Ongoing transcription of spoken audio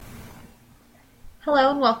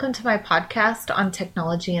Hello and welcome to my podcast on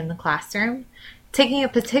technology in the classroom, taking a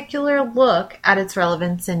particular look at its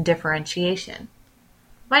relevance in differentiation.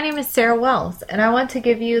 My name is Sarah Wells, and I want to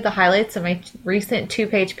give you the highlights of my recent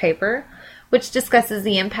two-page paper, which discusses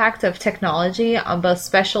the impact of technology on both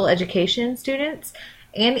special education students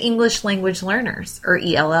and English language learners, or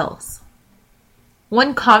ELLs.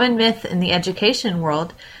 One common myth in the education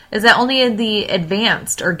world is that only the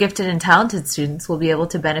advanced or gifted and talented students will be able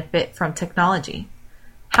to benefit from technology.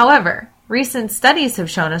 However, recent studies have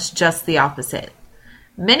shown us just the opposite.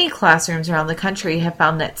 Many classrooms around the country have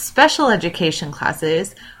found that special education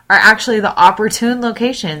classes are actually the opportune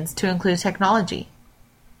locations to include technology.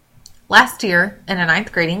 Last year, in a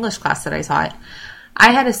 9th grade English class that I taught,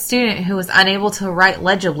 I had a student who was unable to write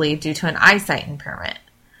legibly due to an eyesight impairment.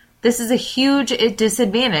 This is a huge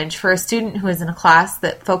disadvantage for a student who is in a class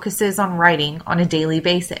that focuses on writing on a daily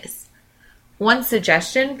basis. One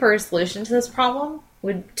suggestion for a solution to this problem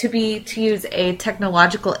would be to use a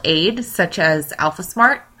technological aid such as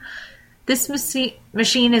AlphaSmart. This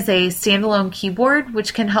machine is a standalone keyboard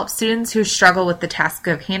which can help students who struggle with the task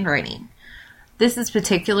of handwriting. This is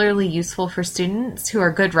particularly useful for students who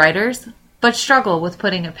are good writers but struggle with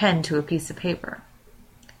putting a pen to a piece of paper.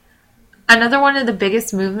 Another one of the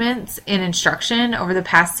biggest movements in instruction over the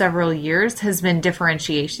past several years has been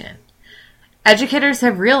differentiation. Educators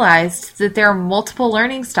have realized that there are multiple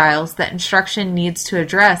learning styles that instruction needs to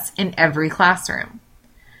address in every classroom.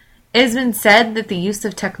 It has been said that the use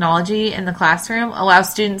of technology in the classroom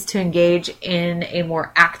allows students to engage in a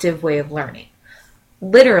more active way of learning.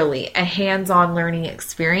 Literally, a hands-on learning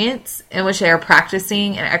experience in which they are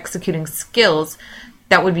practicing and executing skills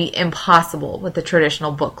that would be impossible with a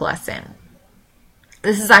traditional book lesson.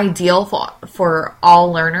 This is ideal for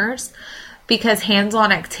all learners because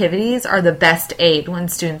hands-on activities are the best aid when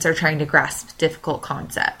students are trying to grasp difficult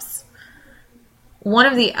concepts. One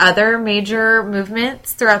of the other major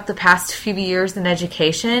movements throughout the past few years in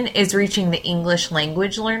education is reaching the English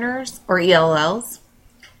language learners, or ELLs.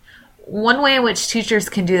 One way in which teachers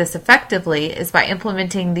can do this effectively is by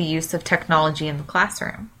implementing the use of technology in the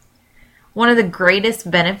classroom. One of the greatest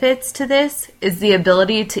benefits to this is the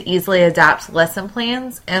ability to easily adapt lesson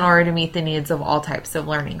plans in order to meet the needs of all types of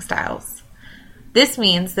learning styles. This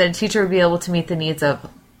means that a teacher will be able to meet the needs of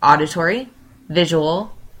auditory,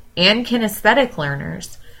 visual, and kinesthetic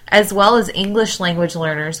learners, as well as English language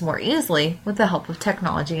learners more easily with the help of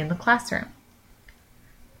technology in the classroom.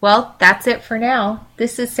 Well, that's it for now.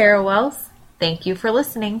 This is Sarah Wells. Thank you for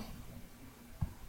listening.